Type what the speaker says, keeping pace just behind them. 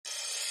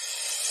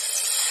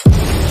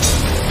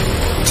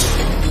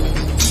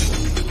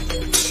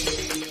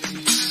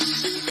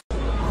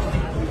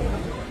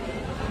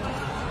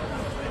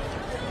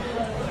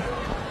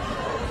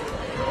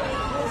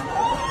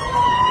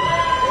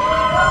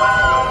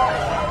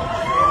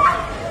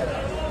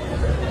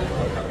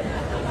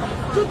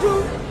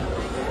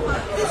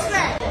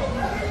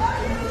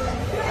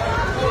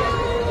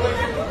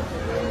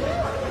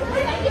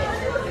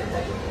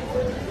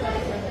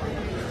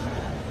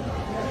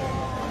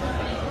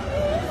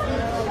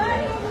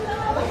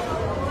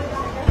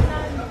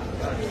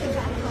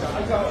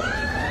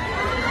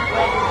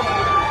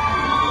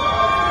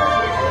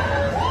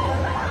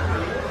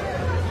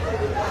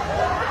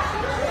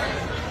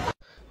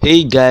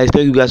Hey guys,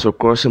 thank you guys for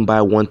crossing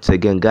by once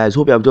again. Guys,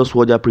 hope you have just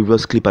watched that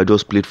previous clip I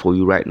just played for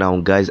you right now,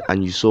 guys,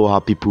 and you saw how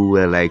people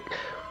were like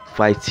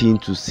fighting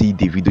to see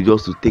Davido,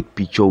 just to take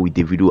picture with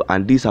Davido.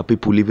 And these are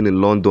people living in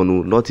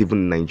London, not even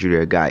in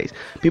Nigeria, guys.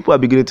 People are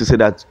beginning to say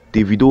that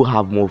Davido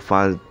have more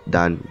fans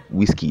than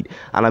Wizkid,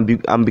 and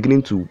I'm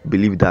beginning to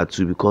believe that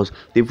too, because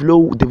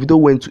Davido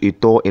went to a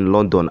tour in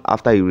London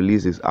after he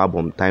released his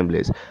album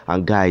Timeless.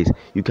 And guys,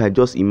 you can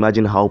just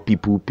imagine how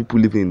people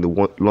living in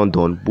the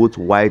London, both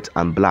white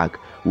and black,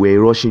 were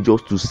rushing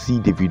just to see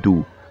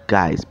Davido.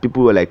 Guys,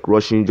 people were like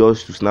rushing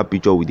just to snap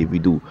picture with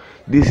Davido.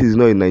 This is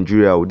not in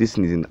Nigeria, this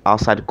is in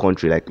outside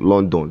country like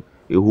London.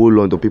 A whole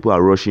London, people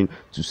are rushing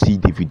to see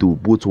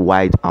Davido, both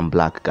white and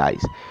black, guys.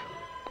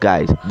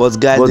 But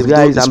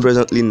guys, I'm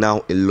presently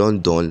now in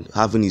London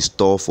having his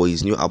tour for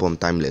his new album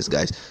Timeless.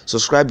 Guys,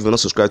 subscribe if you're not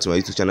subscribed to my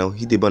YouTube channel.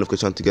 Hit the bell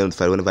notification to get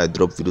notified whenever I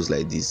drop videos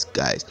like this.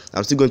 Guys,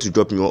 I'm still going to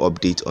drop more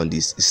updates on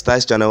this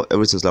Styles channel.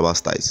 Everything's about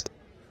Styles.